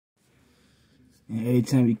And every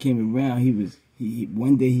time he came around, he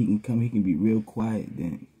one day he can be real quiet.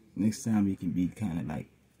 Then next time he can be kind of like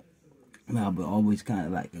loud, but always kind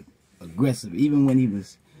of like aggressive. Even when he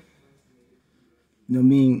was, you know what I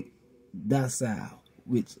mean, docile,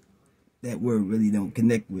 which that word really don't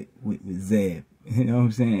connect with Zeb. You know what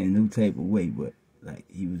I'm saying? In no type of way, but like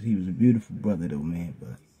he was a beautiful brother though, man.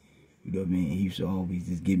 But you know what I mean? He used to always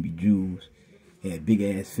just give me jewels. Had big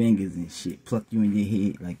ass fingers and shit, pluck you in your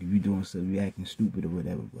head like if you doing something, you acting stupid or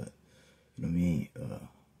whatever. But you know what I mean?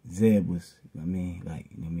 Zeb was, you know what I mean, like,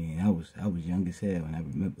 you know what I mean, I was young as hell and I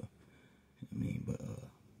remember. You know what I mean? But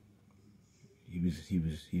he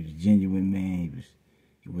was a genuine man.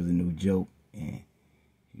 He wasn't no joke, and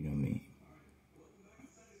you know what I mean?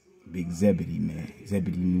 Big Zebedee, man.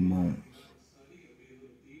 Zebedee New Moons.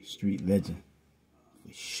 Street legend.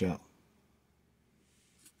 For sure.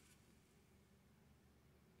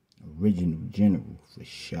 Original general, for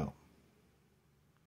sure.